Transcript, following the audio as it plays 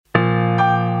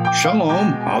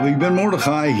Shalom, Avi Ben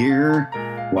Mordechai here.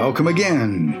 Welcome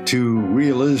again to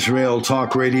Real Israel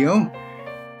Talk Radio.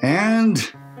 And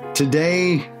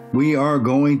today we are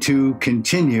going to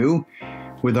continue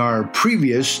with our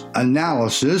previous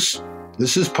analysis.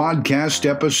 This is podcast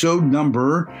episode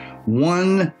number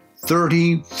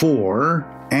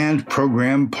 134 and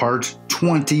program part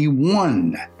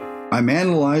 21. I'm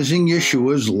analyzing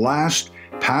Yeshua's last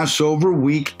Passover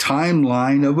week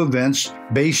timeline of events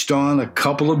based on a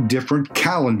couple of different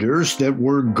calendars that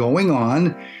were going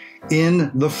on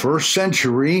in the first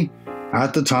century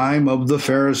at the time of the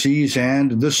Pharisees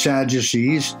and the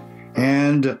Sadducees,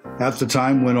 and at the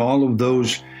time when all of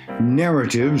those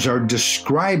narratives are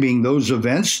describing those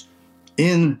events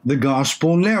in the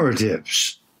gospel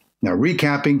narratives. Now,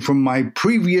 recapping from my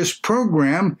previous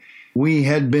program, we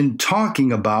had been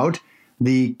talking about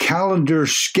the calendar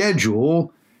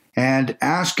schedule and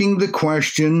asking the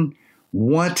question,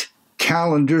 what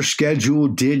calendar schedule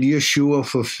did Yeshua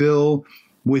fulfill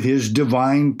with his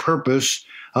divine purpose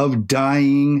of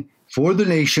dying for the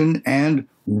nation and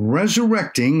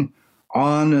resurrecting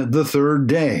on the third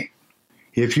day?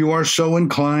 If you are so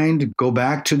inclined, go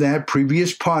back to that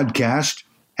previous podcast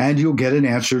and you'll get an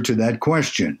answer to that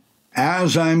question.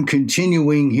 As I'm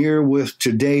continuing here with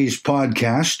today's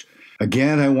podcast,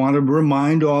 again, I want to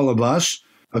remind all of us,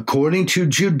 according to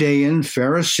Judean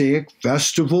Pharisaic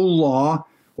festival law,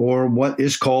 or what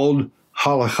is called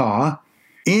halakha,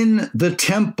 in the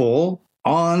temple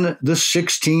on the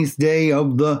 16th day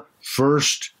of the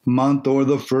first month or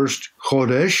the first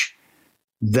chodesh,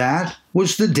 that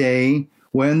was the day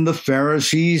when the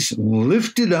Pharisees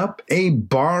lifted up a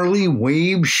barley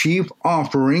wave sheaf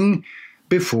offering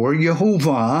before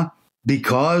Yehovah,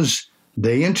 because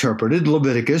they interpreted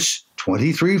Leviticus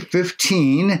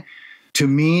 23:15 to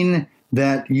mean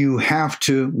that you have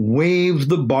to wave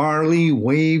the barley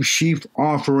wave sheaf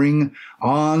offering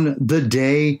on the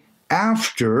day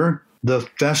after the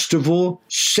festival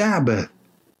Sabbath,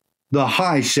 the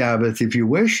high Sabbath, if you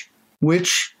wish,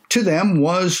 which to them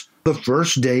was the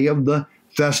first day of the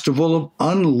festival of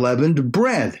unleavened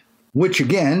bread, which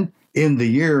again, in the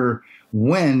year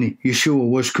when Yeshua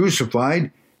was crucified,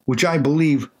 which I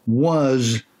believe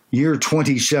was year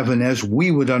 27 as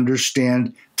we would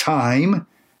understand time,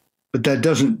 but that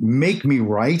doesn't make me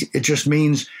right. It just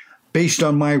means, based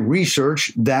on my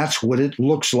research, that's what it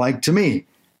looks like to me,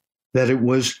 that it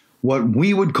was what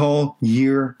we would call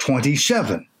year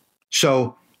 27.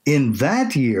 So in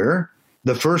that year,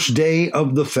 the first day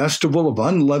of the festival of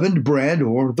unleavened bread,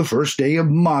 or the first day of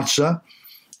matzah,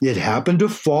 it happened to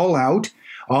fall out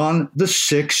on the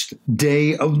sixth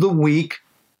day of the week,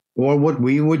 or what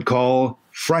we would call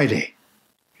Friday.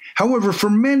 However, for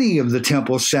many of the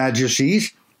temple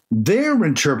Sadducees, their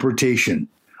interpretation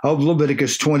of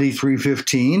Leviticus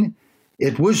 23:15,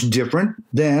 it was different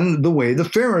than the way the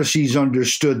Pharisees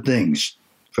understood things.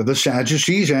 For the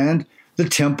Sadducees and the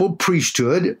temple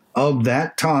priesthood of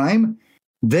that time,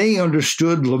 they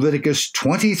understood Leviticus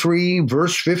 23,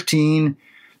 verse 15,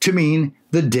 to mean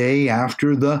the day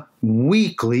after the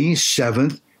weekly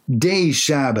seventh-day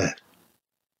Sabbath,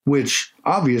 which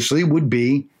obviously would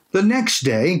be the next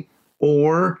day,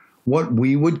 or what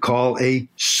we would call a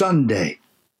Sunday.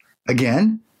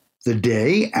 Again, the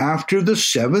day after the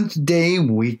seventh-day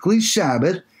weekly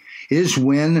Sabbath is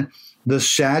when the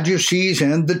Sadducees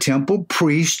and the temple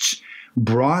priests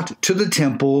brought to the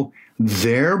temple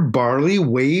their barley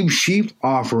wave sheaf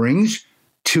offerings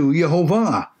to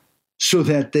Yehovah, so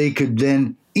that they could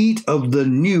then eat of the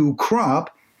new crop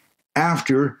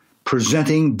after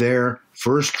presenting their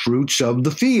first fruits of the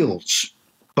fields.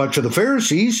 But for the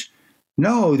Pharisees,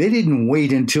 no, they didn't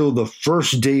wait until the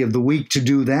first day of the week to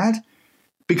do that,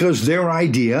 because their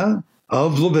idea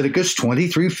of Leviticus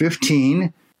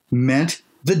 23:15 meant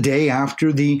the day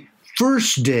after the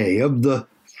first day of the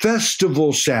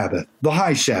festival Sabbath, the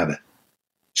high Sabbath.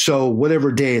 So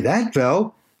whatever day that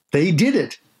fell, they did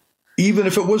it. Even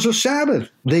if it was a Sabbath,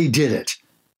 they did it.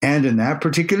 And in that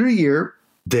particular year,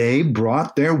 they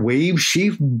brought their wave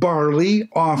sheaf barley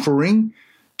offering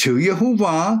to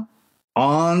Yehovah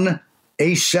on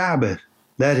a Sabbath,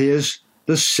 that is,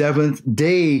 the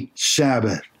seventh-day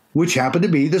Sabbath, which happened to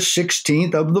be the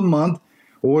 16th of the month,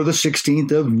 or the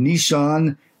 16th of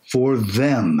Nisan for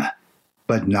them,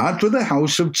 but not for the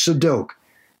house of Tzadok.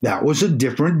 That was a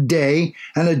different day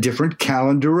and a different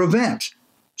calendar event.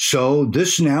 So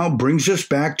this now brings us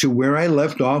back to where I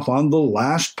left off on the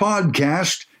last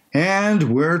podcast, and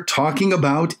we're talking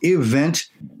about event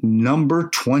number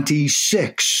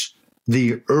 26,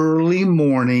 the early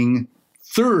morning,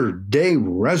 third day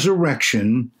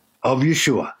resurrection of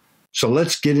Yeshua. So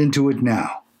let's get into it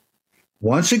now.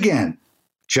 Once again,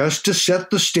 just to set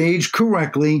the stage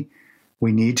correctly,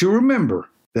 we need to remember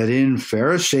that in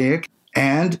Pharisaic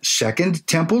and Second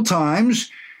Temple times,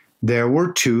 there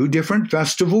were two different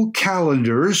festival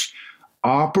calendars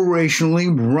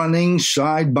operationally running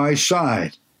side by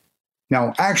side.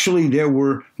 Now, actually, there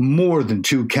were more than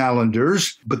two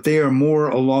calendars, but they are more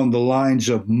along the lines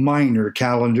of minor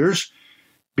calendars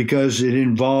because it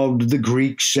involved the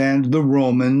Greeks and the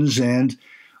Romans and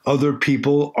other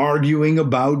people arguing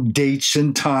about dates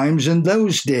and times in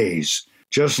those days,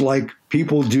 just like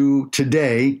people do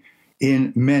today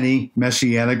in many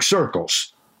Messianic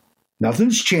circles.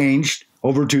 Nothing's changed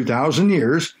over 2,000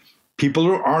 years. People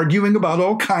are arguing about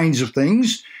all kinds of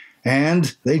things,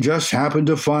 and they just happen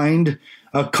to find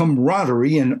a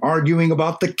camaraderie in arguing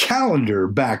about the calendar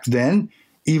back then,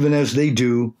 even as they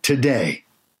do today.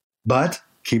 But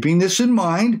keeping this in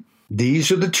mind,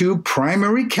 these are the two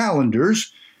primary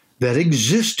calendars that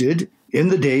existed in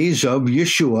the days of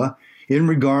Yeshua in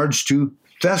regards to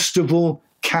festival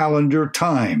calendar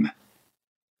time.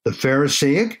 The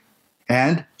Pharisaic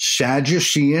and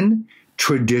Sadducean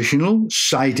traditional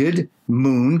cited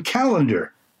moon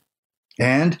calendar.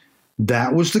 And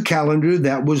that was the calendar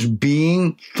that was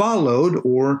being followed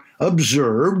or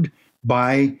observed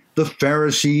by the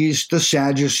Pharisees, the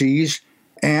Sadducees,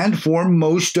 and for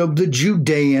most of the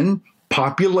Judean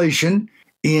population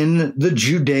in the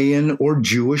Judean or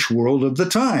Jewish world of the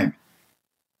time.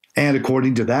 And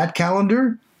according to that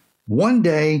calendar, one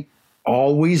day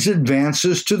always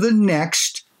advances to the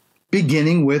next,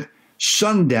 beginning with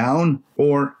sundown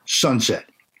or sunset.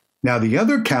 Now, the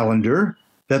other calendar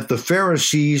that the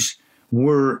Pharisees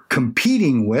were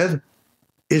competing with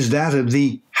is that of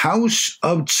the House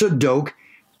of Tzadok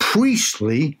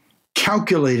priestly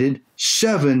calculated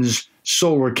sevens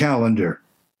solar calendar.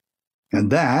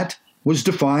 And that was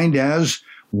defined as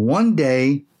one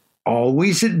day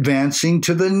always advancing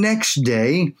to the next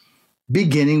day,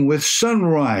 beginning with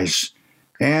sunrise.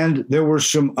 And there were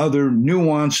some other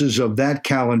nuances of that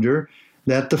calendar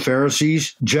that the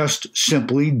Pharisees just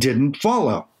simply didn't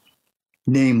follow.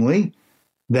 Namely,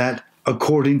 that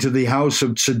according to the House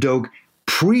of Tzadok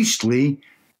priestly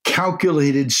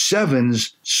calculated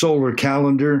sevens solar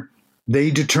calendar, they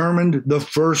determined the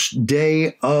first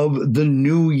day of the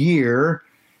new year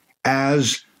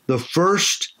as the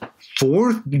first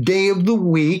fourth day of the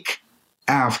week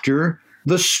after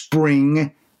the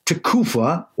spring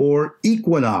Tekufa or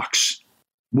equinox,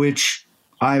 which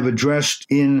I've addressed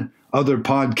in other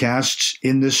podcasts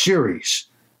in this series.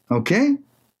 Okay?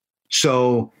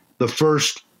 So the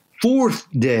first fourth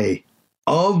day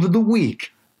of the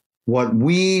week, what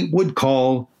we would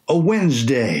call a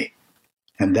Wednesday.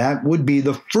 And that would be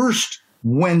the first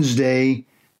Wednesday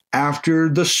after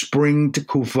the spring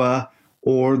Tekufa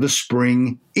or the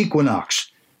spring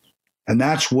equinox. And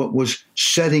that's what was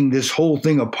setting this whole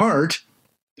thing apart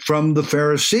from the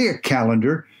Pharisaic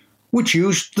calendar, which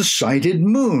used the sighted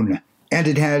moon. And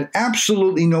it had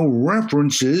absolutely no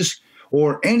references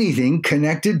or anything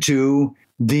connected to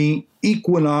the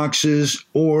equinoxes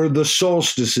or the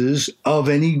solstices of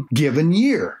any given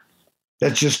year.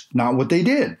 That's just not what they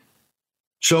did.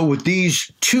 So with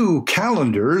these two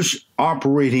calendars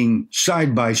operating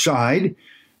side by side,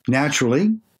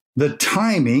 naturally, the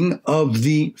timing of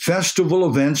the festival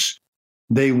events,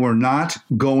 they were not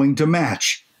going to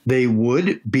match. They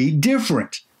would be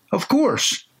different, of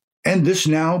course. And this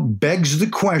now begs the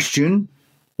question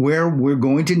where we're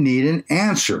going to need an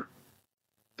answer.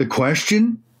 The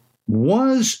question,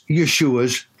 was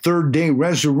Yeshua's third day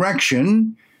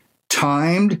resurrection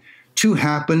timed to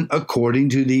happen according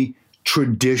to the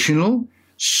traditional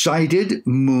cited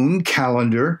moon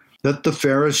calendar that the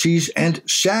Pharisees and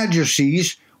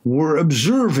Sadducees were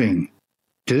observing?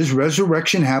 Did his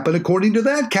resurrection happen according to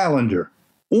that calendar?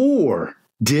 Or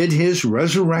did his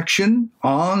resurrection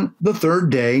on the third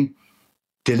day,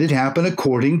 did it happen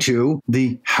according to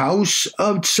the House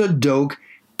of Tzadok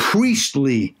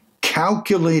priestly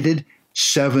calculated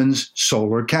sevens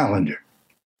solar calendar?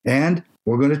 And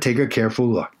we're going to take a careful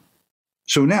look.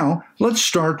 So now let's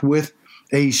start with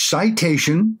a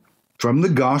citation from the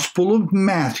Gospel of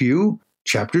Matthew,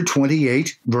 chapter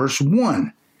 28, verse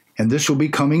 1. And this will be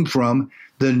coming from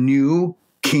the New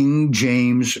King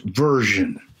James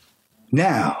Version.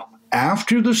 Now,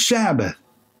 after the Sabbath,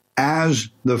 as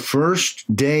the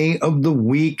first day of the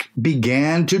week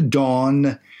began to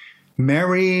dawn,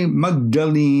 Mary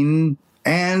Magdalene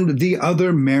and the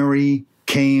other Mary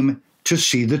came to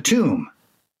see the tomb.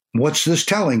 What's this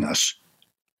telling us?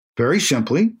 Very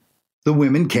simply, the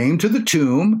women came to the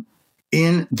tomb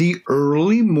in the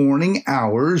early morning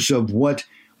hours of what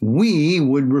we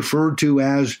would refer to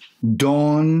as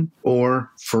dawn or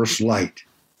first light.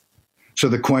 So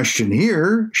the question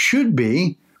here should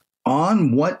be,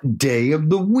 on what day of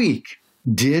the week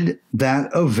did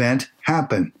that event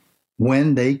happen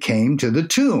when they came to the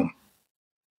tomb?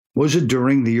 Was it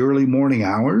during the early morning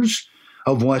hours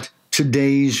of what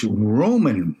today's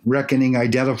Roman reckoning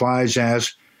identifies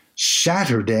as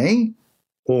Saturday,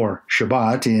 or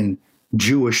Shabbat in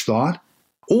Jewish thought?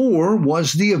 Or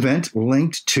was the event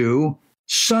linked to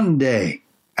Sunday,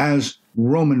 as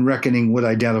Roman reckoning would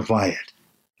identify it,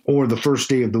 or the first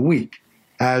day of the week,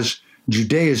 as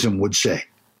Judaism would say?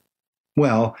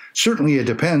 Well, certainly it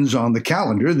depends on the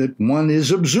calendar that one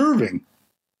is observing.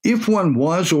 If one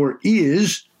was or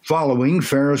is following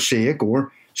Pharisaic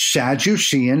or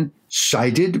Sadducean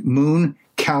cited moon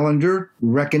calendar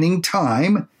reckoning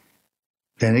time,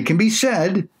 then it can be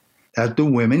said that the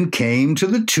women came to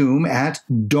the tomb at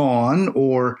dawn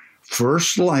or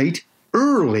first light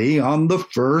early on the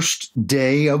first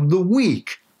day of the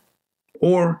week,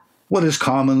 or what is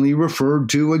commonly referred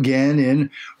to again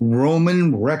in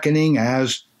Roman reckoning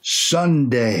as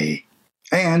Sunday.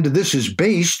 And this is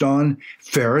based on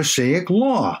Pharisaic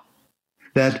law,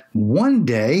 that one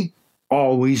day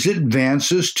always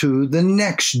advances to the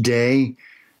next day,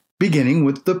 beginning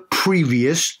with the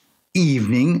previous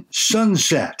evening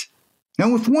sunset.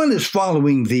 Now, if one is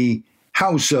following the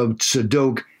House of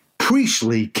Tzadok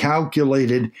priestly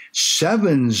calculated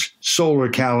sevens solar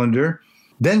calendar,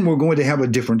 then we're going to have a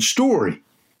different story.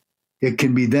 It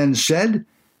can be then said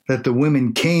that the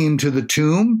women came to the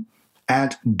tomb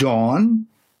at dawn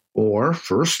or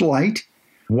first light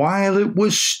while it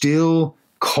was still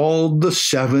called the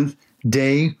seventh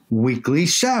day weekly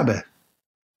Sabbath,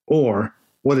 or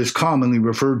what is commonly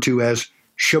referred to as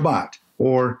Shabbat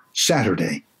or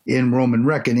Saturday in Roman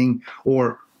reckoning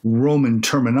or Roman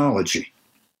terminology.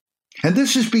 And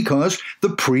this is because the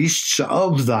priests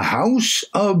of the House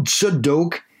of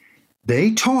Tzadok,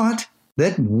 they taught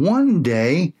that one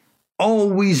day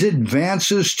always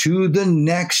advances to the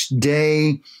next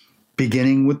day,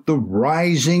 beginning with the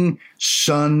rising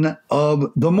sun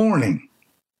of the morning.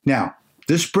 Now,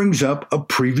 this brings up a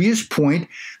previous point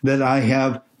that I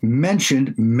have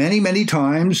mentioned many, many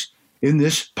times in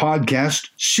this podcast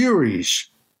series.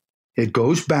 It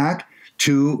goes back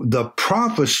to the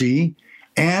prophecy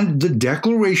and the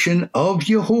declaration of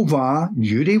Yehovah,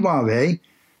 Yudevave,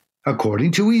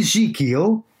 according to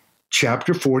Ezekiel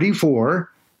chapter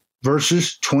 44,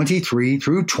 verses 23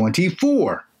 through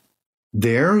 24.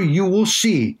 There you will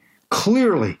see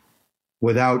clearly,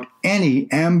 without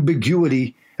any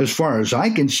ambiguity as far as I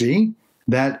can see,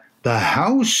 that the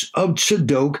House of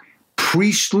Tzadok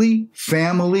priestly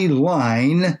family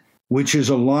line, which is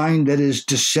a line that is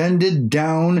descended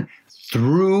down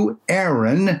through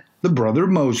Aaron, the brother of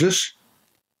Moses,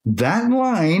 that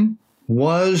line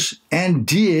was and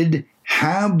did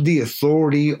have the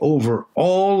authority over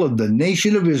all of the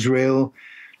nation of Israel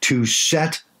to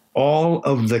set all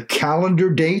of the calendar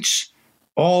dates,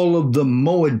 all of the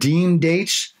Moedim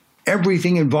dates,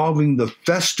 everything involving the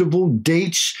festival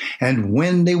dates and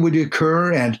when they would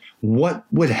occur and what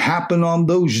would happen on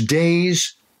those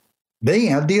days. They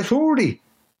had the authority.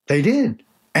 They did.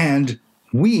 And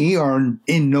we are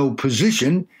in no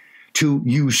position to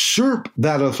usurp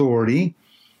that authority.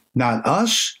 Not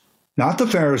us, not the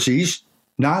Pharisees,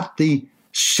 not the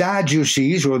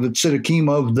Sadducees or the Tzaddikim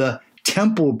of the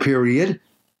temple period.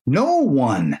 No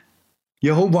one.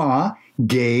 Yehovah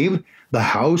gave the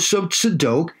House of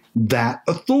Tzadok that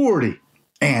authority.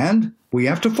 And we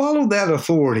have to follow that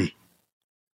authority.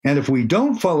 And if we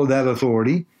don't follow that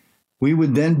authority, we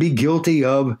would then be guilty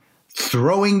of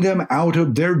throwing them out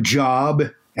of their job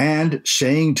and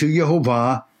saying to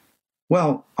Yehovah,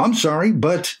 well, I'm sorry,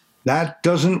 but that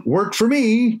doesn't work for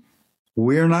me.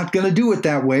 We're not going to do it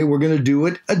that way. We're going to do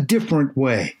it a different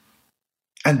way.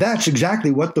 And that's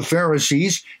exactly what the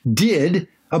Pharisees did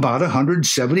about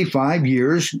 175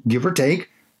 years, give or take,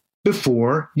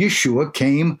 before Yeshua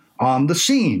came on the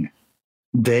scene.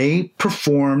 They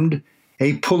performed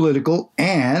a political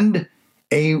and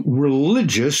a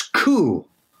religious coup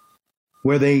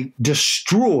where they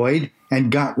destroyed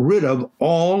and got rid of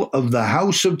all of the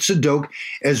House of Tzadok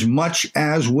as much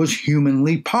as was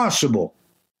humanly possible.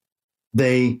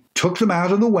 They took them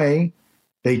out of the way.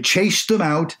 They chased them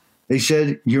out. They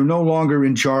said, you're no longer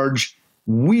in charge.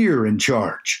 We're in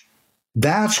charge.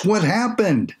 That's what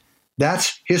happened.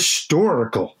 That's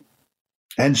historical.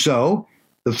 And so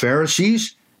the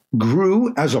Pharisees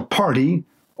grew as a party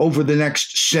over the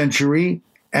next century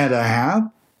and a half.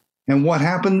 And what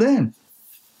happened then?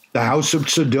 The House of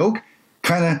Tzadok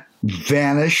kind of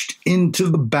vanished into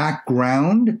the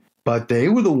background, but they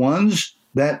were the ones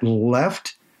that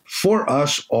left for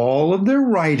us all of their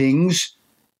writings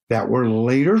that were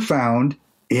later found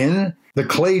in the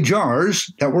clay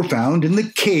jars that were found in the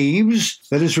caves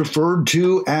that is referred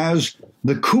to as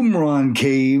the Qumran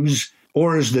caves,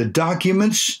 or as the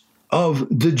documents of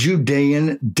the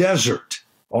Judean desert.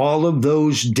 All of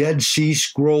those Dead Sea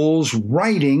Scrolls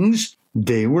writings,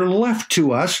 they were left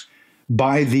to us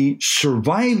by the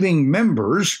surviving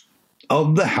members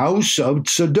of the house of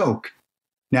Tzadok.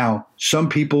 Now, some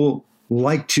people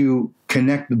like to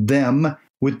connect them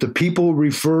with the people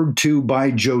referred to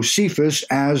by Josephus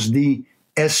as the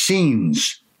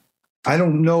Essenes. I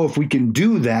don't know if we can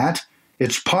do that.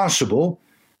 It's possible,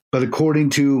 but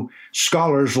according to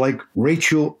scholars like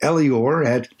Rachel Elior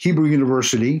at Hebrew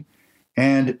University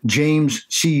and James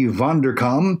C.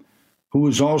 Vanderkam, who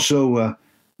is also a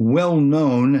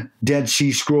well-known Dead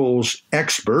Sea Scrolls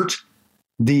expert,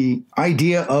 the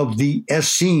idea of the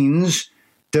Essenes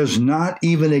does not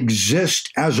even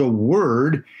exist as a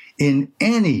word in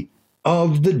any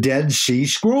of the Dead Sea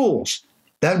Scrolls.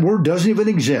 That word doesn't even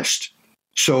exist.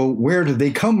 So where did they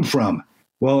come from?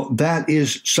 Well, that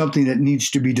is something that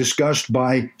needs to be discussed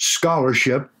by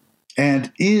scholarship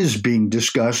and is being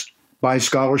discussed by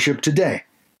scholarship today.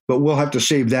 But we'll have to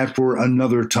save that for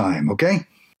another time, okay?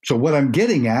 So what I'm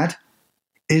getting at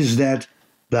is that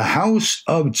the house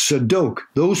of Tzadok,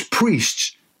 those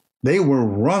priests, they were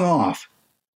run off.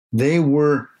 They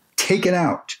were taken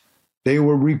out. They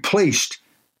were replaced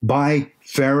by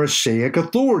Pharisaic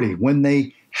authority when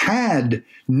they had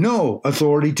no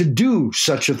authority to do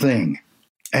such a thing.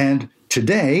 And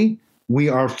today, we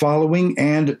are following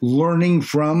and learning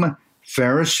from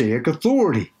Pharisaic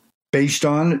authority based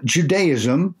on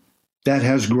Judaism that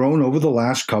has grown over the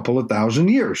last couple of thousand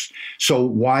years. So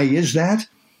why is that?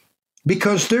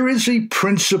 Because there is a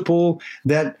principle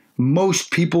that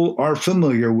most people are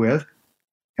familiar with,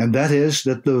 and that is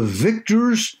that the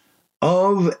victors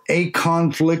of a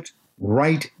conflict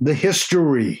write the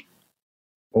history.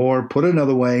 Or put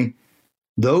another way,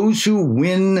 those who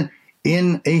win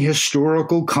in a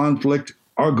historical conflict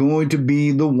are going to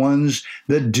be the ones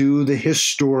that do the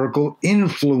historical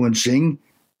influencing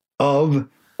of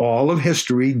all of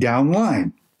history down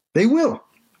line. They will.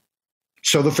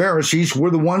 So the Pharisees were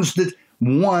the ones that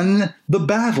won the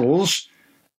battles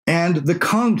and the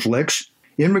conflicts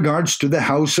in regards to the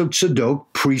house of Tzadok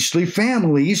priestly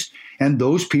families and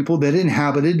those people that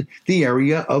inhabited the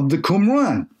area of the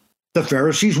Qumran. The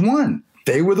Pharisees won.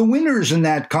 They were the winners in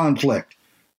that conflict.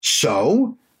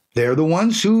 So they're the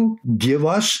ones who give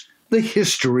us the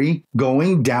history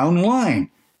going down line.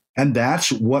 And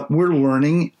that's what we're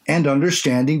learning and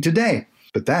understanding today.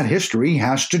 But that history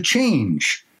has to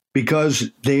change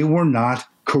because they were not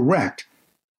correct.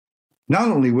 Not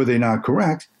only were they not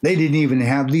correct, they didn't even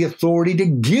have the authority to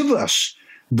give us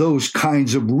those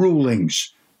kinds of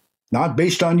rulings, not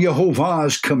based on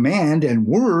Jehovah's command and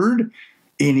word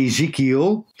in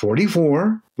Ezekiel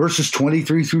 44, verses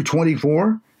 23 through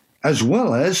 24, as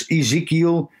well as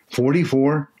Ezekiel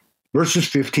 44, verses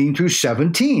 15 through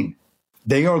 17.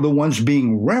 They are the ones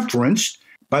being referenced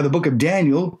by the book of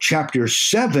Daniel, chapter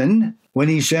 7, when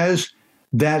he says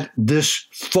that this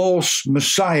false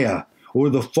Messiah or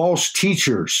the false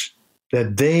teachers,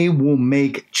 that they will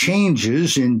make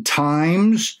changes in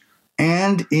times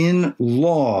and in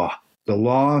law. The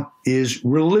law is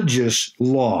religious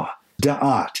law,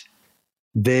 da'at.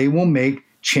 They will make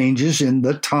changes in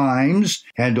the times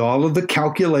and all of the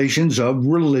calculations of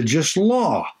religious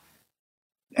law.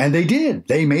 And they did.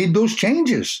 They made those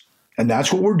changes. And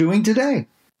that's what we're doing today.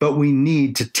 But we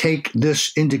need to take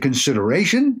this into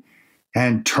consideration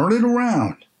and turn it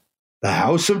around. The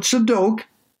house of Tzadok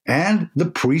and the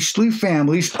priestly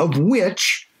families of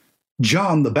which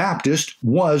John the Baptist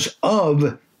was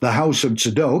of the house of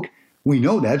Tzadok. We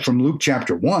know that from Luke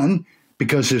chapter 1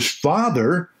 because his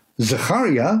father,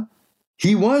 Zechariah,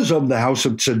 he was of the house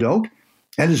of Tzadok,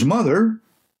 and his mother,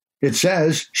 it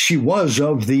says, she was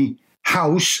of the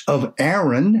house of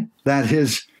Aaron, that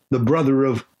is the brother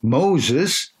of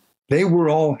Moses. They were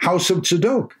all house of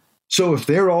Tzadok. So if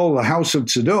they're all the house of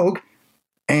Tzadok,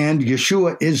 and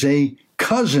Yeshua is a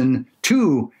cousin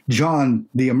to John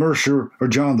the Immerser or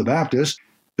John the Baptist,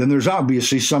 then there's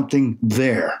obviously something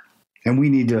there. And we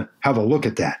need to have a look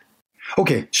at that.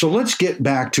 Okay, so let's get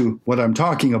back to what I'm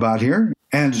talking about here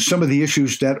and some of the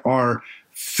issues that are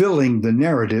filling the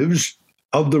narratives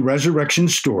of the resurrection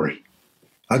story.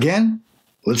 Again,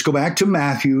 let's go back to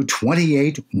Matthew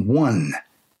 28:1.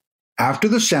 After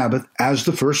the Sabbath, as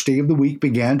the first day of the week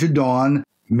began to dawn,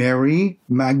 Mary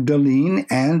Magdalene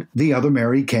and the other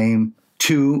Mary came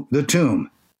to the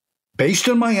tomb. Based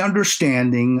on my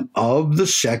understanding of the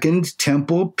Second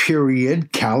Temple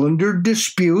period calendar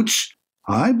disputes,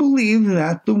 I believe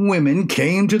that the women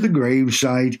came to the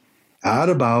gravesite at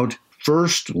about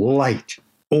first light,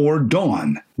 or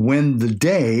dawn, when the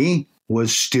day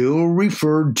was still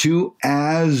referred to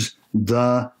as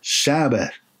the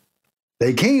Sabbath.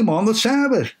 They came on the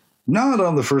Sabbath, not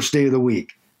on the first day of the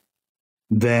week.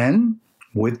 Then,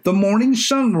 with the morning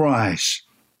sunrise,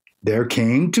 there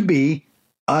came to be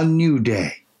a new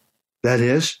day. That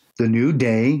is, the new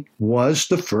day was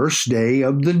the first day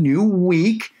of the new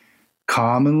week,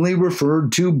 commonly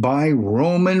referred to by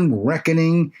Roman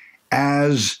reckoning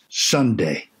as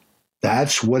Sunday.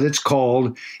 That's what it's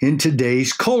called in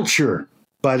today's culture,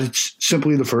 but it's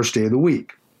simply the first day of the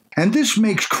week. And this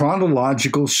makes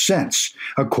chronological sense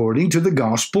according to the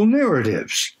gospel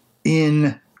narratives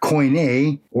in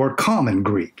Koine, or Common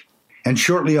Greek. And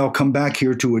shortly I'll come back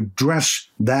here to address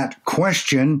that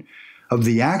question of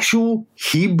the actual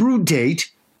Hebrew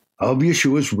date of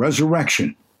Yeshua's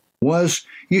resurrection. Was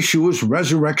Yeshua's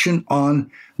resurrection on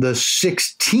the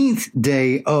 16th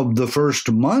day of the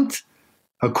first month,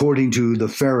 according to the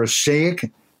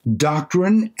Pharisaic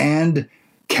doctrine and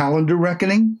calendar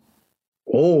reckoning?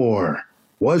 Or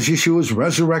was Yeshua's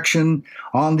resurrection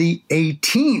on the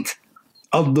 18th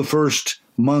of the first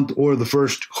month, or the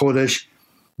first Chodesh,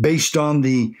 based on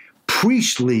the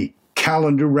priestly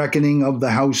calendar reckoning of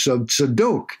the house of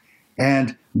Tzadok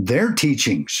and their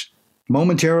teachings?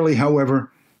 Momentarily,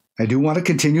 however, I do want to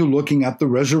continue looking at the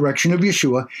resurrection of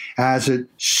Yeshua as it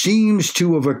seems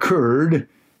to have occurred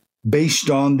based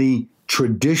on the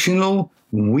traditional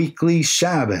weekly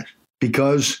Sabbath,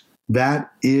 because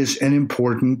that is an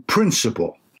important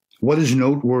principle. What is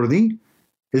noteworthy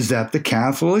is that the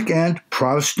Catholic and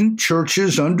Protestant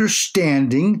churches'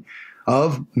 understanding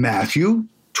of Matthew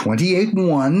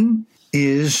 28:1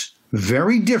 is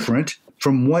very different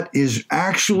from what is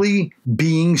actually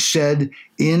being said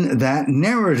in that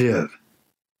narrative.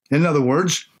 In other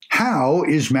words, how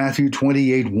is Matthew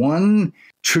 28:1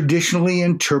 traditionally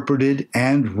interpreted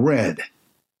and read?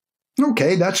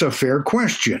 Okay, that's a fair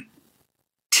question.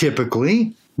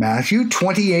 Typically, Matthew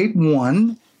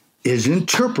 28:1 is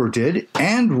interpreted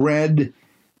and read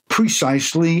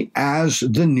precisely as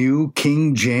the New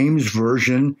King James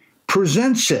Version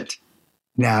presents it.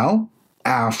 Now,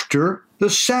 after the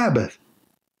Sabbath,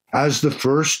 as the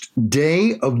first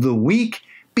day of the week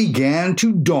began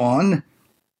to dawn,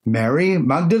 Mary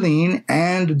Magdalene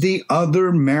and the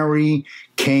other Mary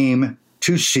came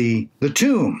to see the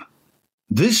tomb.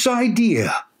 This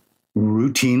idea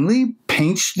routinely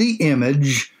paints the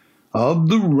image of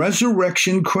the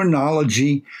resurrection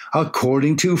chronology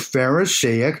according to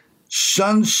Pharisaic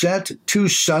sunset to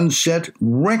sunset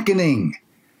reckoning,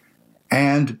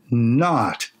 and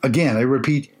not, again, I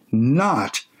repeat,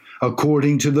 not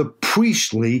according to the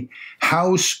priestly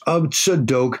house of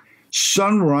Tzadok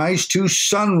sunrise to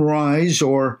sunrise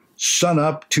or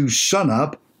sunup to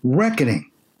sunup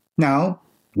reckoning. Now,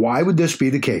 why would this be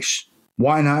the case?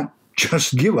 Why not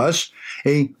just give us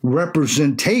a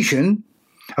representation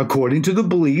according to the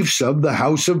beliefs of the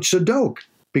house of Tzadok?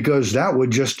 Because that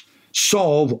would just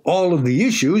solve all of the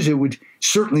issues. It would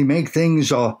certainly make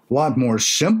things a lot more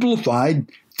simplified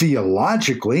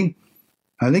theologically.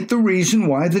 I think the reason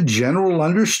why the general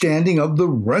understanding of the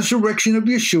resurrection of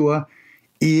Yeshua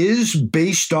is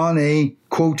based on a,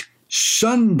 quote,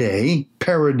 Sunday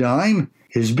paradigm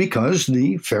is because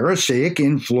the Pharisaic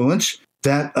influence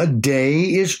that a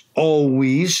day is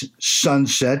always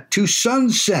sunset to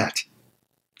sunset.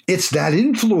 It's that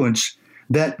influence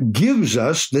that gives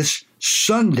us this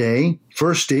Sunday,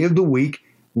 first day of the week,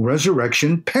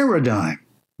 resurrection paradigm.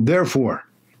 Therefore,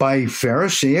 by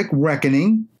Pharisaic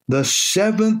reckoning, the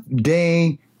seventh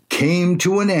day came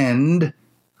to an end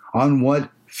on what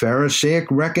Pharisaic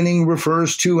reckoning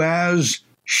refers to as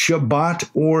Shabbat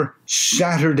or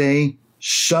Saturday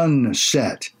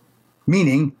sunset,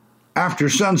 meaning after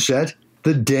sunset,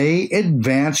 the day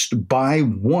advanced by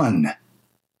one.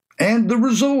 And the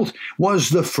result was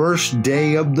the first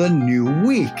day of the new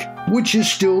week, which is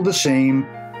still the same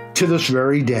to this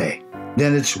very day.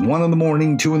 Then it's 1 in the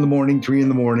morning, 2 in the morning, 3 in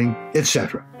the morning,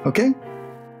 etc. Okay?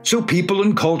 So people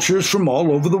and cultures from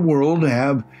all over the world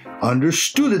have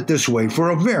understood it this way for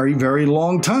a very, very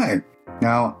long time.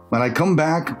 Now, when I come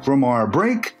back from our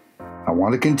break, I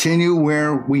want to continue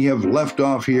where we have left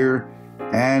off here,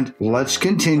 and let's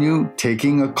continue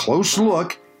taking a close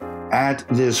look at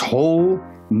this whole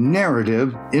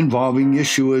narrative involving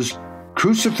Yeshua's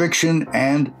crucifixion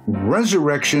and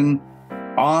resurrection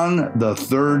on the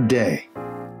third day.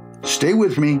 Stay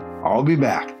with me. I'll be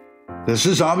back. This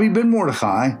is Avi Ben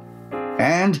Mordechai,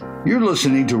 and you're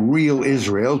listening to Real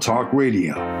Israel Talk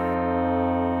Radio.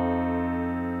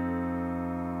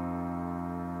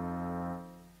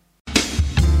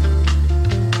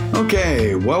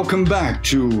 Okay, welcome back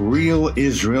to Real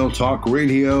Israel Talk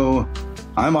Radio.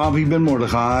 I'm Avi Ben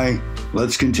Mordechai.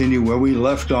 Let's continue where we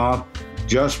left off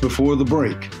just before the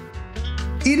break.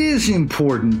 It is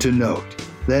important to note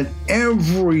that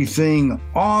everything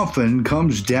often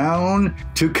comes down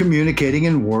to communicating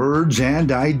in words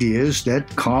and ideas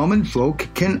that common folk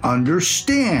can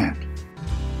understand.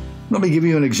 Let me give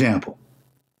you an example.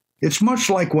 It's much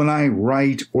like when I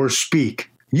write or speak.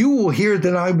 You will hear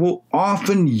that I will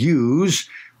often use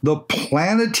the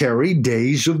planetary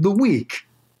days of the week.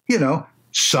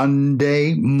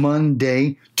 Sunday,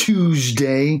 Monday,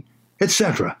 Tuesday,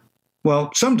 etc.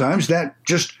 Well, sometimes that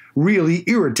just really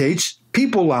irritates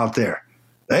people out there.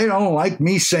 They don't like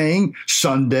me saying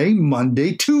Sunday,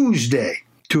 Monday, Tuesday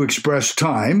to express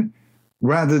time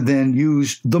rather than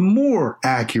use the more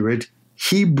accurate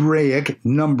Hebraic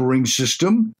numbering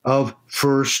system of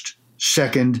first,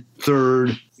 second,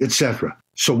 third, etc.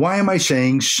 So why am I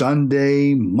saying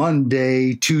Sunday,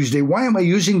 Monday, Tuesday? Why am I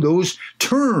using those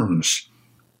terms?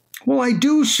 Well, I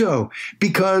do so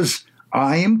because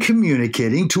I am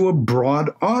communicating to a broad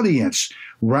audience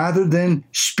rather than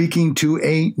speaking to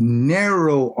a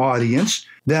narrow audience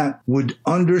that would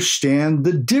understand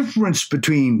the difference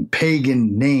between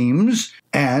pagan names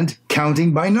and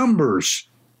counting by numbers.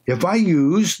 If I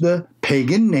use the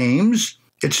pagan names,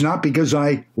 it's not because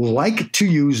I like to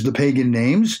use the pagan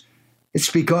names.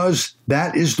 It's because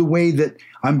that is the way that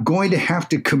I'm going to have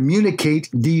to communicate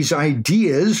these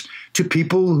ideas to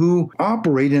people who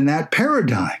operate in that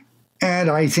paradigm. And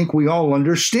I think we all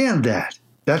understand that.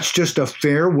 That's just a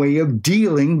fair way of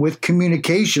dealing with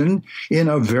communication in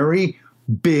a very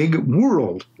big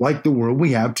world like the world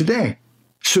we have today.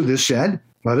 So this said,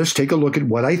 let us take a look at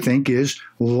what I think is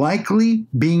likely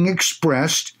being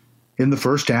expressed in the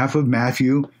first half of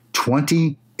Matthew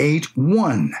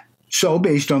 28:1. So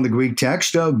based on the Greek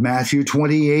text of Matthew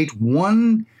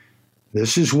 28:1,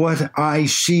 this is what I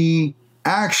see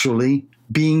actually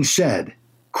being said.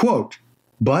 Quote,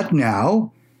 "But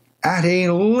now, at a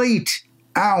late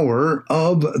hour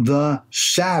of the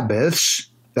Sabbaths,"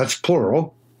 that's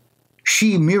plural,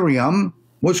 "she, Miriam,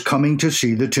 was coming to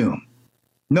see the tomb."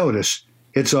 Notice,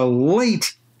 it's a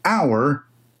late hour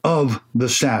of the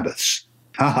Sabbaths.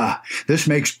 This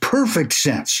makes perfect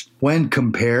sense when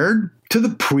compared to the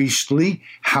priestly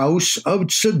house of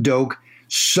Tzadok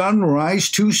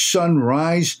sunrise to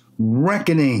sunrise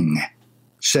reckoning.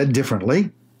 Said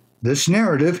differently, this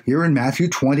narrative here in Matthew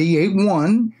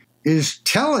 28:1 is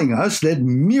telling us that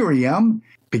Miriam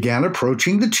began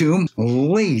approaching the tomb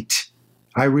late.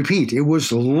 I repeat, it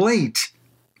was late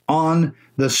on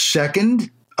the second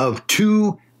of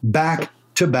two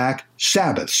back-to-back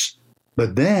Sabbaths.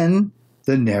 But then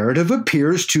the narrative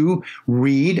appears to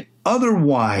read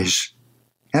otherwise,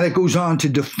 and it goes on to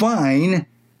define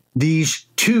these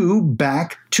two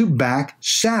back-to-back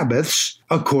Sabbaths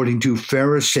according to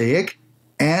Pharisaic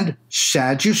and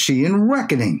Sadducean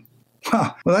reckoning.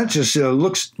 Well, that just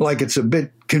looks like it's a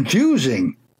bit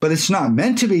confusing, but it's not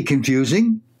meant to be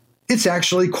confusing. It's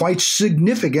actually quite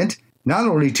significant, not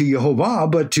only to Jehovah,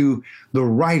 but to the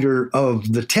writer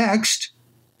of the text,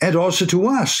 and also to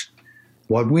us.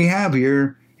 What we have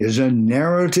here is a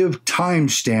narrative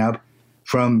timestamp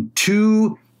from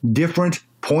two different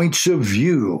points of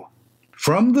view.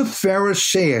 From the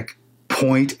Pharisaic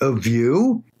point of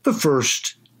view, the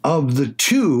first of the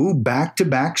two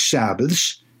back-to-back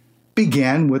Sabbaths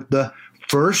began with the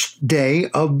first day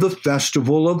of the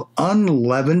festival of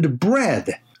unleavened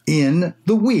bread in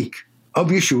the week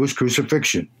of Yeshua's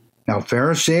crucifixion. Now,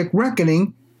 Pharisaic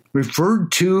reckoning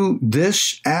referred to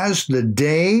this as the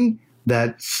day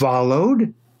that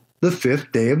followed the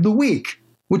fifth day of the week,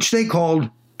 which they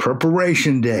called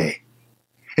Preparation Day.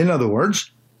 In other words,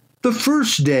 the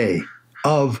first day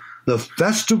of the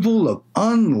festival of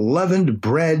unleavened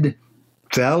bread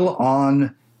fell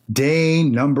on day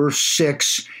number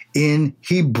 6 in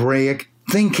Hebraic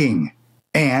thinking,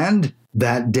 and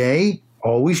that day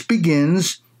always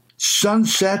begins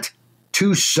sunset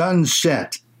to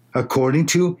sunset, according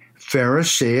to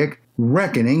Pharisaic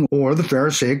reckoning or the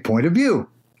Pharisaic point of view.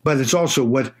 But it's also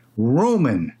what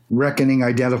Roman reckoning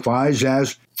identifies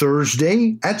as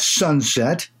Thursday at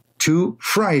sunset to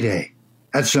Friday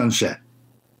at sunset.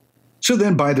 So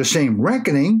then by the same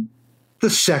reckoning,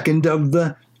 the second of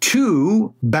the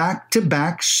two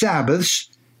back-to-back Sabbaths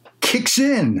kicks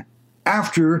in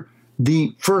after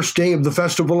the first day of the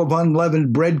festival of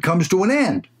unleavened bread comes to an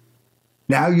end.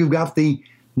 Now you've got the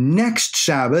next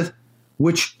Sabbath,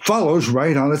 which follows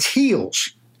right on its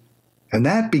heels. And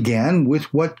that began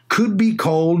with what could be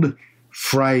called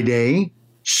Friday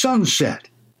sunset.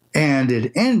 And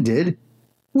it ended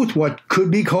with what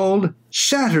could be called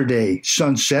Saturday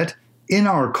sunset in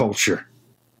our culture.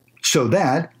 So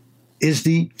that is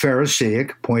the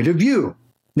Pharisaic point of view.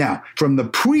 Now, from the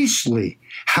priestly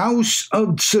house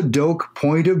of Tzadok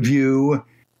point of view,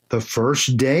 the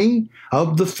first day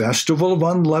of the festival of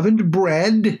unleavened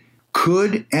bread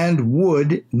could and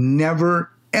would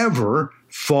never, ever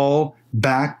fall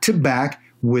back to back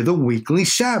with a weekly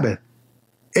Sabbath.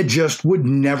 It just would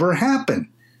never happen.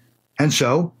 And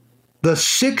so, the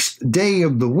sixth day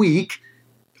of the week,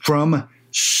 from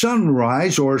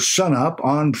sunrise or sunup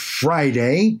on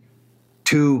Friday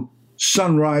to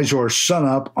sunrise or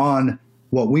sunup on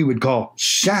what we would call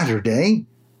Saturday,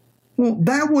 well,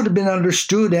 that would have been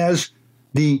understood as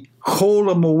the Chol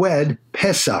HaMoed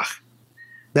Pesach.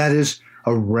 That is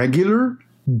a regular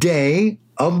day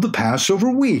of the Passover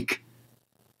week.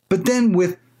 But then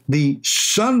with the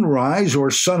sunrise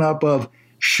or sunup of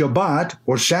Shabbat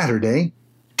or Saturday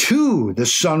to the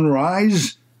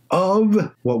sunrise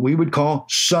of what we would call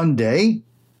Sunday,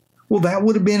 well, that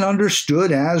would have been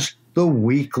understood as the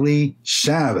weekly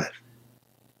Sabbath.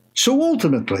 So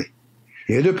ultimately,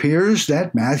 it appears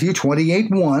that Matthew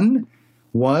 28:1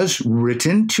 was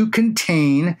written to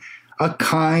contain a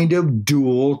kind of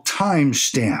dual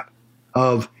timestamp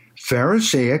of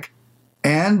Pharisaic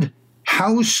and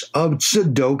House of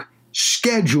Tzadok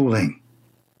scheduling,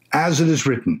 as it is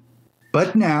written.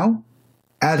 But now,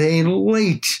 at a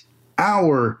late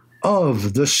hour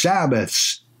of the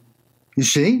Sabbaths. You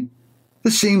see,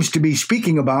 this seems to be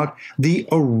speaking about the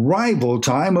arrival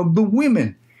time of the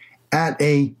women at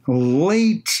a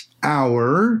late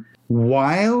hour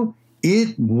while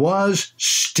it was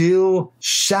still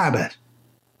Sabbath,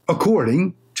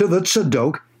 according to the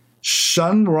Tzadok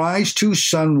sunrise to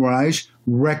sunrise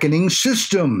reckoning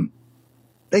system.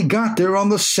 They got there on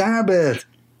the Sabbath,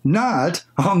 not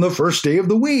on the first day of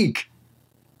the week.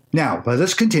 Now, let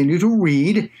us continue to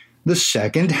read the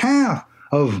second half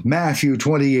of Matthew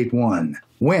 28:1,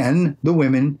 when the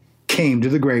women came to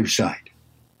the graveside.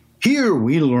 Here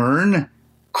we learn,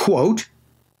 quote,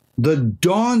 the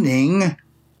dawning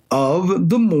of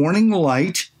the morning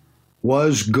light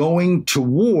was going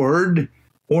toward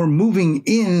or moving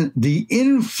in the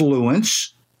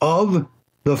influence of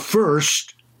the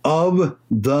first of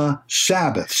the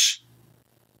Sabbaths.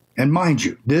 And mind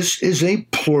you, this is a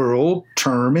plural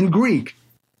term in Greek.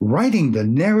 Writing the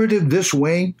narrative this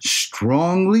way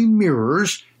strongly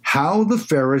mirrors how the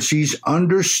Pharisees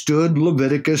understood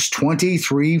Leviticus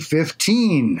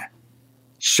 23:15.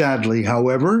 Sadly,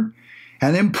 however,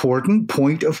 an important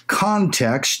point of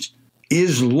context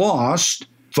is lost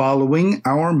following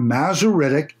our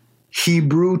Masoretic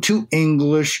Hebrew to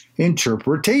English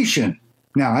interpretation.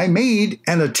 Now, I made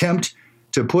an attempt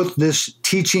to put this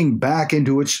teaching back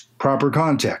into its proper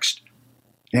context,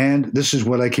 and this is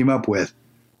what I came up with.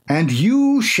 And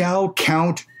you shall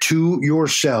count to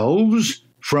yourselves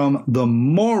from the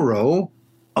morrow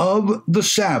of the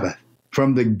Sabbath,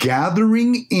 from the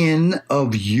gathering in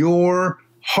of your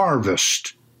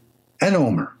harvest, an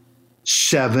omer,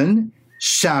 7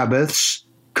 Sabbaths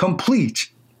complete.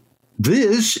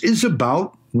 This is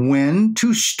about when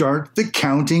to start the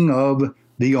counting of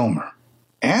the omer,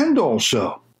 and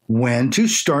also when to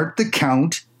start the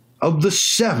count of the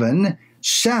 7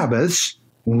 Sabbaths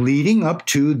leading up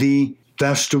to the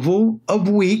Festival of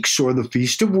Weeks, or the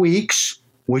Feast of Weeks,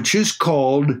 which is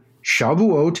called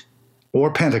Shavuot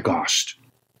or Pentecost.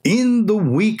 In the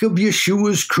week of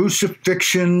Yeshua's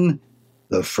crucifixion,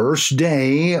 the first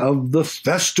day of the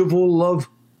Festival of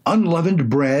Unleavened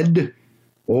Bread,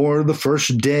 or the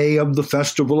first day of the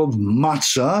Festival of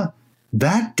Matzah,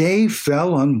 that day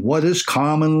fell on what is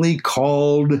commonly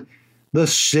called the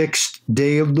 6th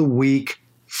day of the week,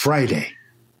 Friday,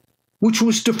 which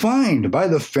was defined by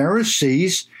the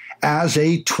Pharisees as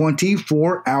a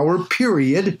 24-hour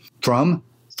period from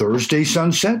Thursday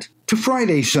sunset to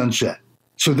Friday sunset.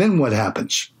 So then what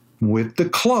happens? With the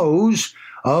close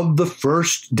of the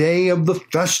first day of the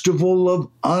Festival of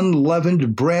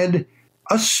Unleavened Bread,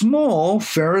 a small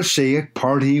Pharisaic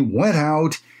party went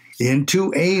out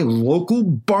into a local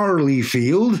barley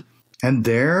field, and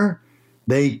there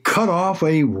they cut off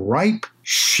a ripe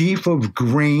sheaf of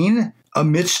grain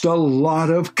amidst a lot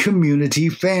of community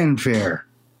fanfare.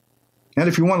 And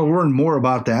if you want to learn more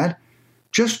about that,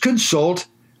 just consult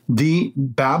the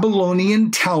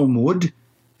Babylonian Talmud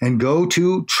and go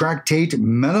to Tractate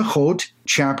Menachot,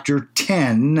 chapter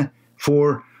 10,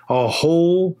 for a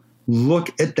whole look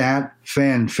at that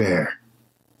fanfare.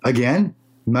 Again,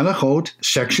 Menachot,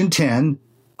 section 10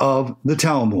 of the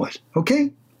Talmud.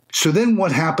 Okay? So then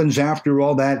what happens after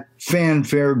all that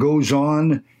fanfare goes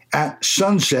on at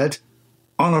sunset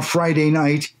on a Friday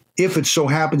night if it so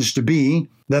happens to be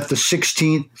that the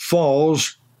 16th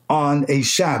falls on a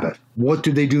Sabbath. What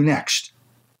do they do next?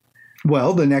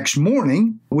 Well, the next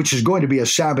morning, which is going to be a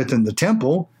Sabbath in the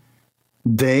temple,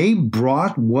 they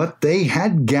brought what they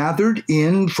had gathered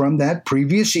in from that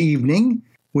previous evening,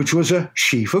 which was a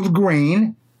sheaf of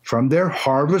grain from their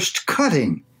harvest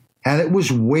cutting, and it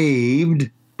was waved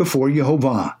before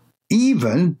Jehovah,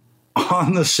 even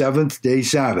on the seventh-day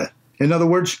Sabbath. In other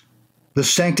words, the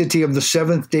sanctity of the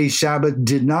seventh-day Sabbath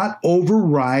did not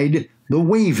override the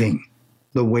waving.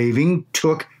 The waving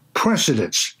took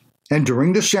precedence. And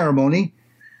during the ceremony,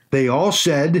 they all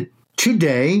said,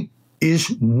 "Today is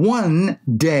one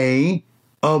day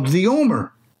of the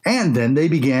Omer." And then they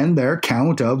began their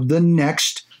count of the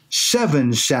next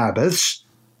 7 Sabbaths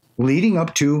leading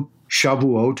up to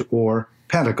Shavuot or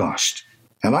Pentecost.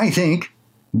 And I think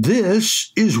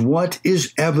this is what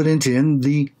is evident in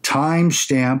the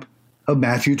timestamp of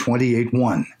Matthew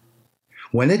 28:1,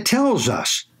 when it tells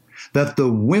us that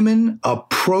the women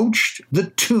approached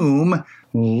the tomb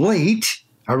late,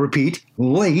 I repeat,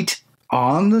 late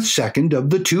on the second of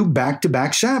the 2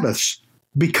 back-to-back Sabbaths,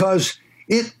 because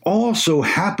it also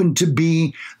happened to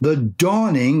be the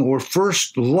dawning or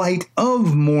first light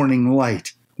of morning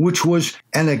light, which was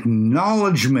an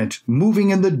acknowledgement, moving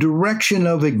in the direction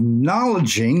of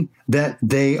acknowledging that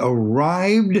they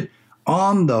arrived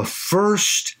on the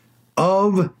first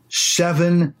of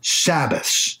 7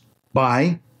 Sabbaths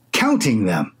by counting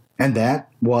them. And that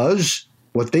was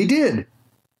what they did.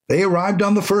 They arrived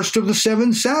on the first of the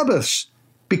 7 Sabbaths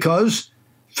because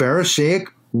Pharisaic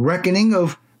reckoning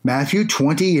of Matthew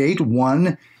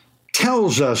 28:1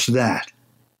 tells us that.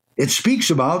 It speaks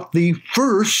about the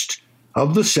first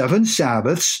of the 7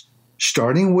 Sabbaths,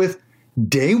 starting with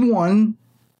day 1,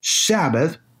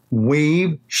 Sabbath,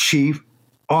 wave, sheaf,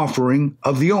 offering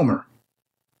of the Omer.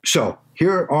 So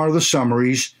here are the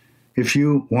summaries. If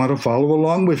you want to follow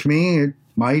along with me, it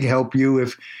might help you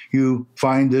if you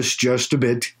find this just a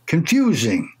bit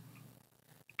confusing.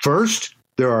 First,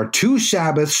 there are 2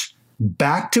 Sabbaths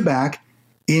back-to-back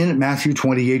in Matthew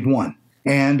 28:1.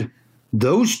 And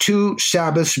those 2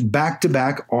 Sabbaths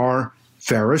back-to-back are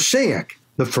Pharisaic.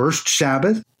 The first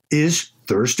Sabbath is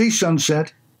Thursday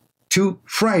sunset to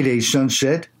Friday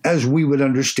sunset, as we would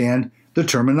understand the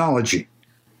terminology.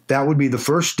 That would be the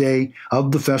first day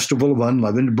of the Festival of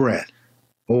Unleavened Bread,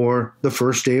 or the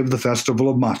first day of the Festival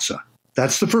of Matzah.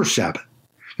 That's the first Sabbath.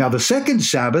 Now, the second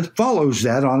Sabbath follows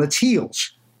that on its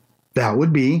heels. That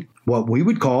would be what we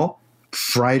would call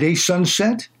Friday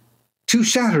sunset to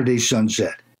Saturday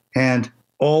sunset. And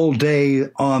all day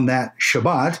on that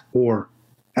Shabbat, or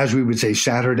as we would say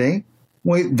Saturday,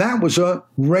 well, that was a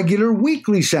regular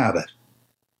weekly Sabbath.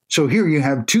 So here you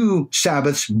have 2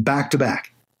 Sabbaths back to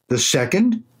back. The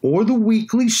second, or the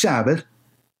weekly Sabbath,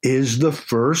 is the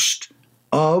first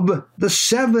of the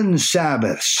 7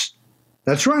 Sabbaths.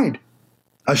 That's right.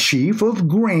 A sheaf of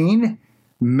grain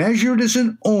measured as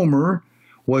an omer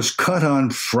was cut on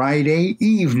Friday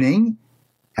evening,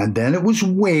 and then it was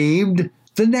waved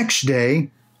the next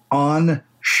day on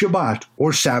Shabbat,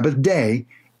 or Sabbath day,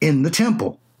 in the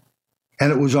temple.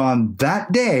 And it was on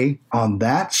that day, on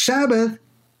that Sabbath,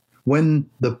 when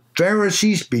the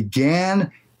Pharisees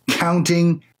began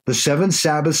counting the 7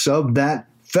 Sabbaths of that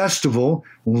festival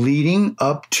leading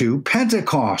up to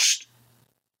Pentecost.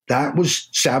 That was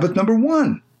Sabbath number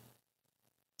 1.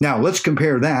 Now, let's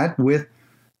compare that with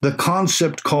the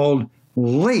concept called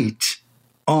late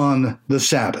on the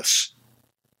Sabbaths.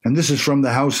 And this is from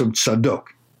the house of Tzadok.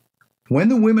 When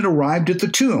the women arrived at the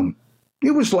tomb,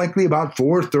 it was likely about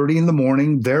 4:30 in the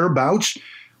morning, thereabouts,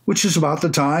 which is about the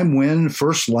time when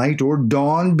first light or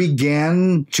dawn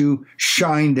began to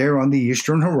shine there on the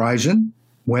eastern horizon.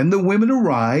 When the women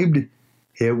arrived,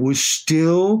 it was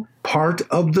still part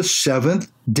of the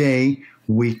 7th-day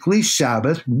weekly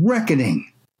Sabbath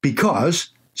reckoning, because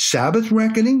Sabbath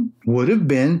reckoning would have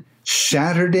been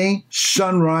Saturday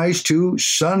sunrise to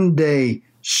Sunday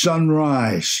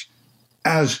sunrise,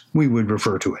 as we would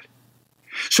refer to it.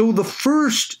 So the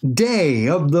first day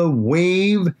of the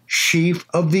wave sheaf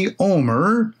of the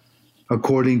Omer,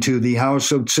 according to the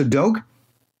house of Tzadok,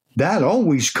 that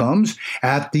always comes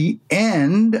at the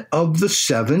end of the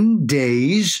 7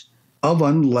 days of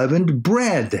unleavened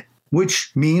bread,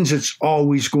 which means it's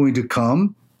always going to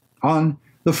come on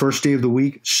the first day of the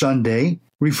week, Sunday,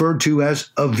 referred to as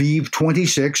Aviv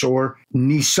 26 or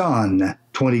Nisan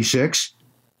 26.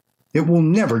 It will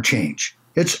never change.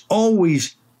 It's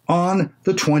always on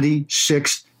the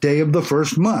 26th day of the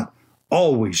first month,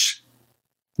 always.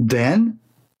 Then,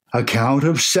 a count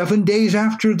of 7 days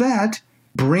after that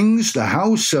brings the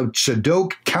house of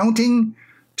Tzadok counting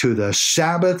to the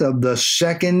Sabbath of the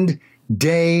second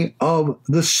day of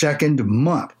the second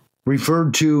month,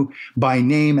 referred to by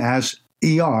name as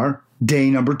ER,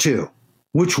 day number 2,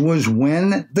 which was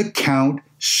when the count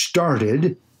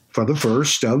started for the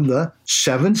first of the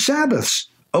 7 Sabbaths,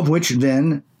 of which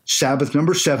then Sabbath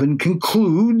number 7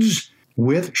 concludes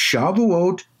with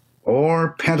Shavuot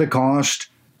or Pentecost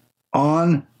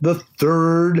on the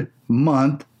 3rd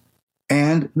month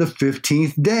and the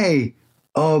 15th day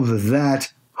of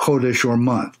that Chodesh or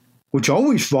month, which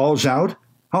always falls out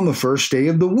on the first day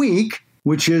of the week,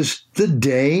 which is the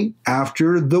day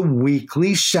after the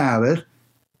weekly Sabbath.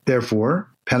 Therefore,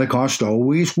 Pentecost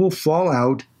always will fall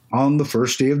out on the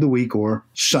first day of the week or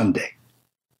Sunday.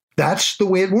 That's the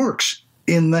way it works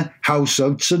in the house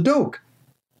of Tzadok.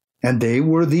 And they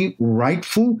were the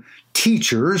rightful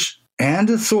teachers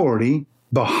and authority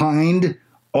behind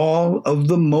all of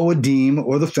the Moedim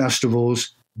or the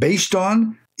festivals based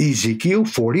on Ezekiel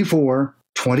 44,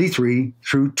 23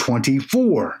 through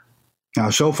 24. Now,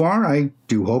 so far, I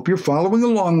do hope you're following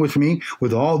along with me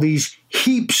with all these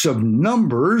heaps of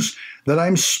numbers that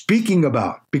I'm speaking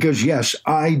about. Because, yes,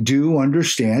 I do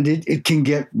understand it can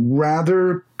get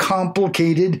rather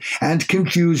complicated and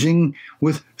confusing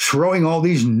with throwing all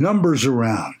these numbers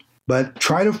around. But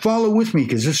try to follow with me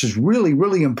because this is really,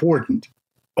 really important.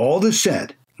 All this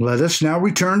said, let us now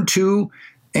return to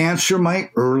answer my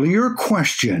earlier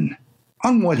question.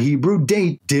 On what Hebrew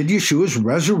date did Yeshua's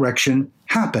resurrection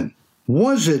happen?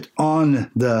 Was it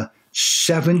on the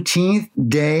 17th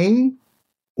day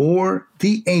or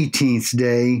the 18th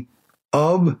day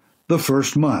of the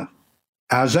first month?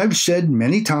 As I've said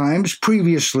many times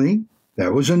previously,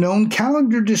 there was a known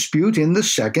calendar dispute in the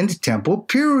Second Temple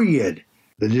period.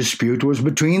 The dispute was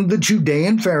between the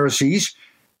Judean Pharisees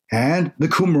and the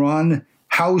Qumran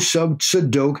house of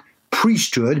Tzadok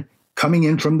priesthood coming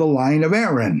in from the line of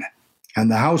Aaron. And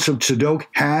the house of Tzadok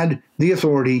had the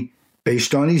authority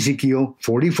based on Ezekiel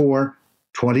 44,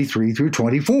 23 through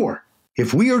 24.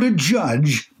 If we are to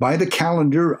judge by the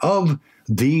calendar of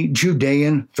the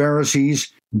Judean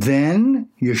Pharisees, then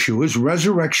Yeshua's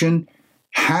resurrection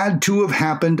had to have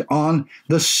happened on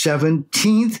the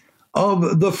 17th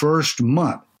of the first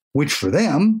month, which for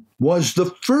them was the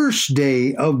first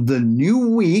day of the new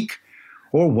week,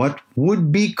 or what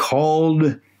would be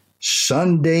called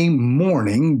Sunday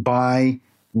morning by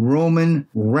Roman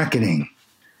reckoning.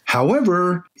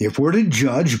 However, if we're to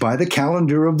judge by the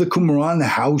calendar of the Qumran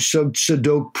house of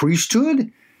Tzadok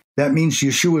priesthood, that means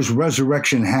Yeshua's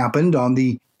resurrection happened on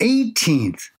the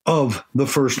 18th of the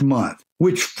first month,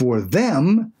 which for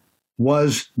them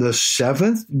was the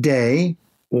 7th day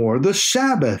or the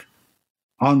Sabbath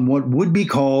on what would be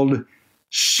called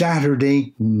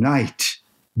Saturday night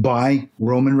by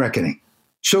Roman reckoning.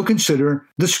 So consider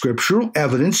the scriptural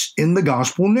evidence in the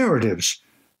gospel narratives.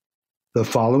 The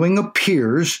following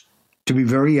appears to be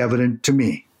very evident to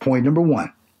me. Point number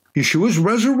 1. Yeshua's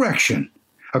resurrection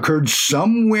occurred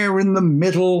somewhere in the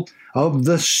middle of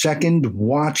the second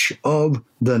watch of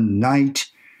the night,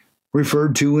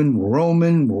 referred to in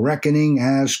Roman reckoning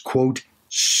as, quote,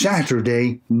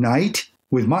 Saturday night,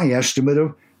 with my estimate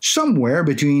of somewhere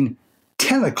between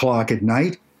 10 o'clock at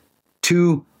night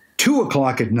to 2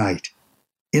 o'clock at night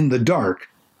in the dark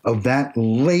of that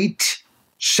late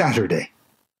Saturday.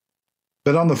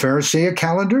 But on the Pharisaic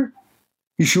calendar,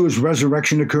 Yeshua's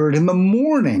resurrection occurred in the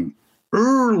morning,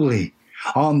 early,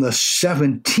 on the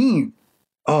 17th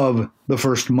of the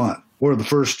first month, or the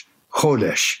first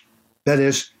Chodesh, that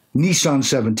is, Nisan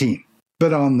 17.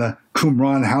 But on the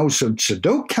Qumran house of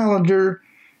Tzadok calendar,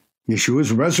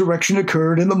 Yeshua's resurrection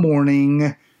occurred in the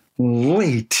morning,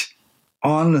 late,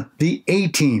 on the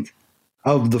 18th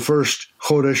of the first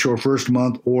Chodesh, or first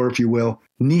month, or, if you will,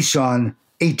 Nisan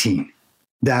 18.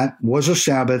 That was a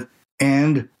Sabbath,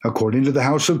 and according to the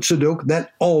house of Tzadok,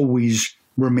 that always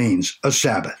remains a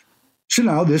Sabbath. So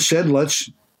now, this said, let's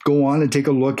go on and take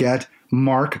a look at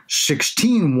Mark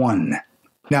 16:1.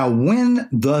 Now, when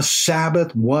the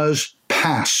Sabbath was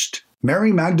past,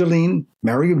 Mary Magdalene,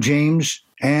 Mary of James,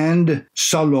 and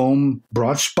Salome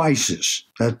brought spices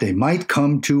that they might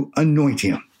come to anoint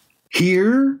him.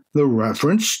 Here, the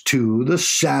reference to the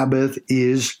Sabbath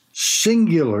is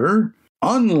singular,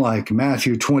 unlike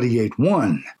Matthew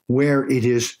 28:1, where it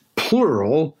is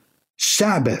plural,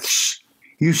 Sabbaths.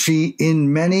 You see,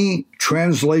 in many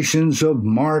translations of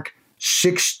Mark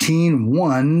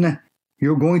 16:1,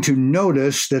 you're going to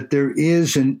notice that there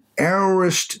is an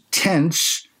aorist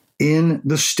tense in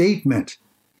the statement.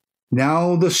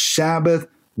 Now the Sabbath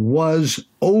was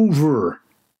over,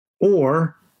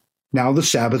 or now the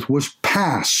Sabbath was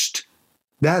past.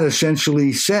 That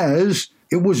essentially says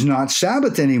it was not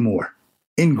Sabbath anymore.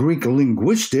 in Greek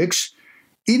linguistics,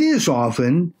 it is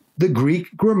often the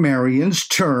Greek grammarian's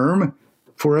term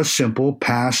for a simple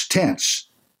past tense,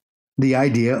 the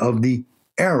idea of the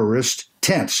aorist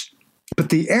tense. But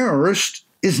the aorist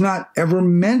is not ever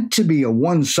meant to be a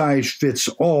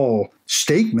one-size-fits-all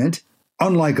statement.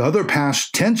 Unlike other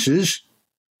past tenses,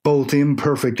 both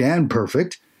imperfect and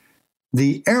perfect,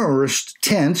 the aorist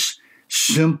tense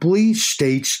simply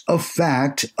states a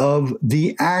fact of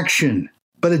the action,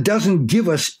 but it doesn't give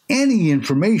us any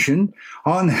information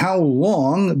on how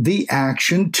long the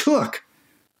action took,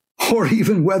 or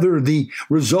even whether the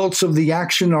results of the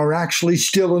action are actually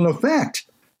still in effect.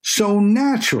 So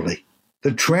naturally,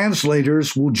 the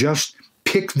translators will just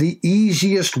pick the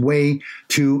easiest way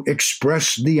to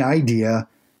express the idea,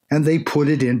 and they put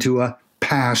it into a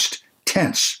past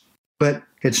tense. But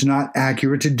it's not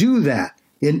accurate to do that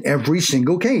in every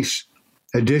single case.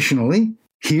 Additionally,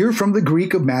 here from the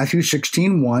Greek of Matthew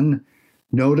 16:1,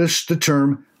 notice the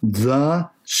term the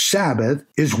Sabbath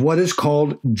is what is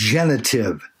called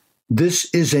genitive. This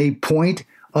is a point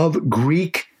of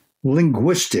Greek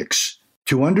linguistics.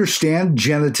 To understand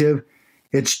genitive,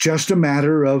 it's just a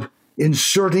matter of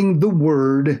inserting the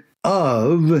word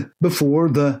of before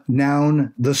the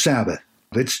noun the Sabbath.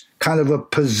 It's kind of a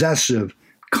possessive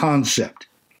concept.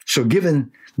 So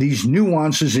given these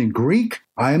nuances in Greek,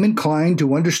 I am inclined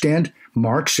to understand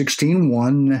Mark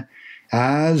 16:1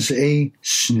 as a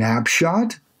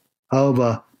snapshot of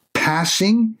a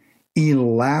passing,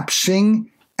 elapsing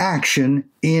action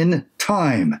in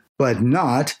time, but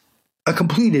not a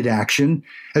completed action,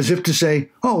 as if to say,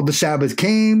 oh, the Sabbath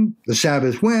came, the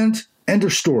Sabbath went, end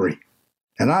of story.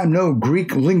 And I'm no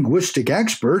Greek linguistic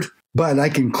expert, but I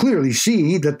can clearly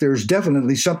see that there's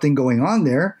definitely something going on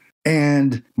there.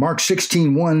 And Mark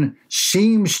 16:1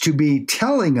 seems to be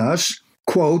telling us,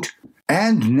 quote,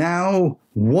 and now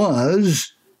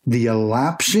was the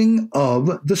elapsing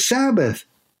of the Sabbath.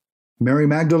 Mary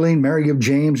Magdalene, Mary of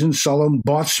James, and Salome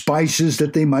bought spices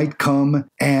that they might come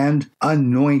and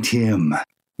anoint him.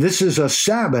 This is a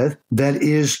Sabbath that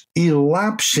is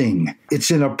elapsing.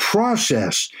 It's in a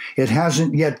process. It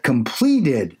hasn't yet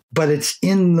completed, but it's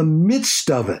in the midst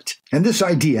of it. And this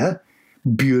idea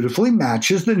beautifully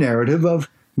matches the narrative of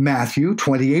Matthew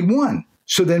 28:1.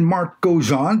 So then Mark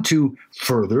goes on to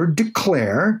further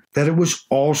declare that it was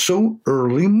also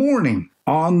early morning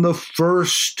on the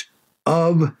first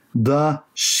of the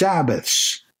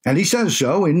Sabbaths. And he says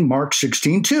so in Mark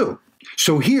 16:2.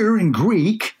 So here in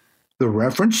Greek, the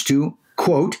reference to,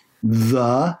 quote,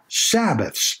 the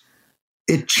Sabbaths,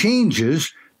 it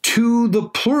changes to the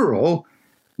plural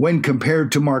when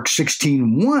compared to Mark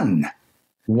 16:1.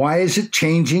 Why is it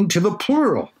changing to the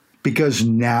plural? Because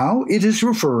now it is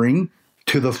referring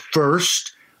to the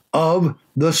first of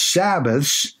the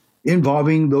Sabbaths,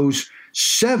 involving those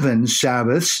 7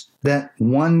 Sabbaths that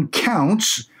one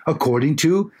counts according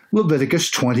to Leviticus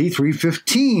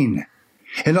 23:15.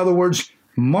 In other words,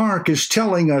 Mark is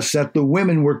telling us that the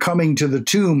women were coming to the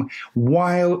tomb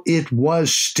while it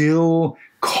was still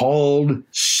called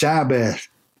Sabbath.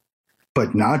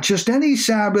 But not just any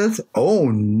Sabbath. Oh,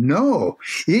 no.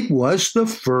 It was the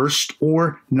first,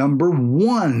 or number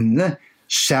 1,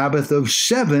 Sabbath of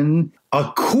 7,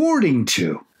 according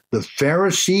to the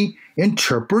Pharisee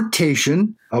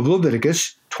interpretation of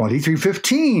Leviticus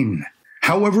 23:15.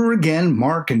 However, again,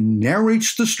 Mark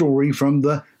narrates the story from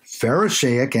the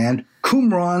Pharisaic and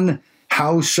Qumran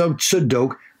house of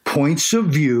Tzadok points of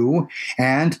view,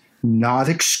 and not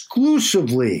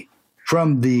exclusively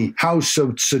from the house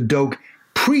of Tzadok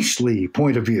priestly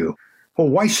point of view. Well,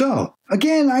 why so?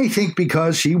 Again, I think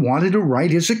because he wanted to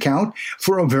write his account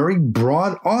for a very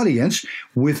broad audience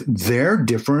with their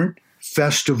different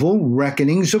festival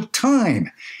reckonings of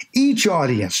time. Each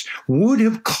audience would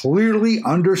have clearly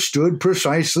understood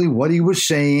precisely what he was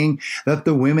saying, that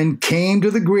the women came to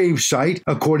the gravesite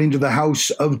according to the house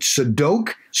of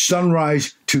Tzadok,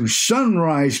 sunrise to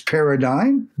sunrise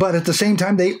paradigm, but at the same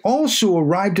time they also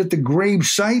arrived at the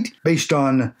gravesite based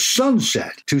on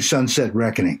sunset to sunset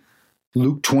reckoning.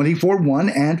 Luke 24:1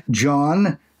 and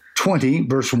John 20,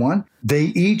 verse 1, they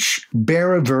each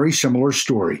bear a very similar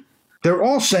story. They're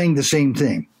all saying the same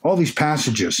thing, all these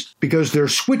passages, because they're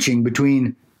switching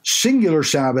between singular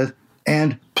Sabbath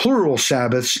and plural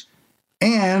Sabbaths.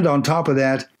 And on top of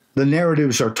that, the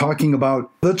narratives are talking about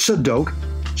the Tzadok,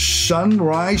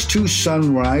 sunrise to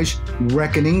sunrise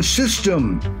reckoning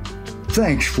system.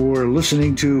 Thanks for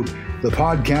listening to the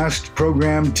podcast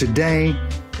program today.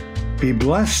 Be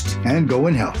blessed and go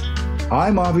in health.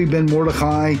 I'm Avi Ben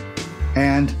Mordechai,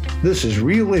 and this is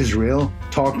Real Israel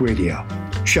Talk Radio.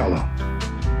 Shalom.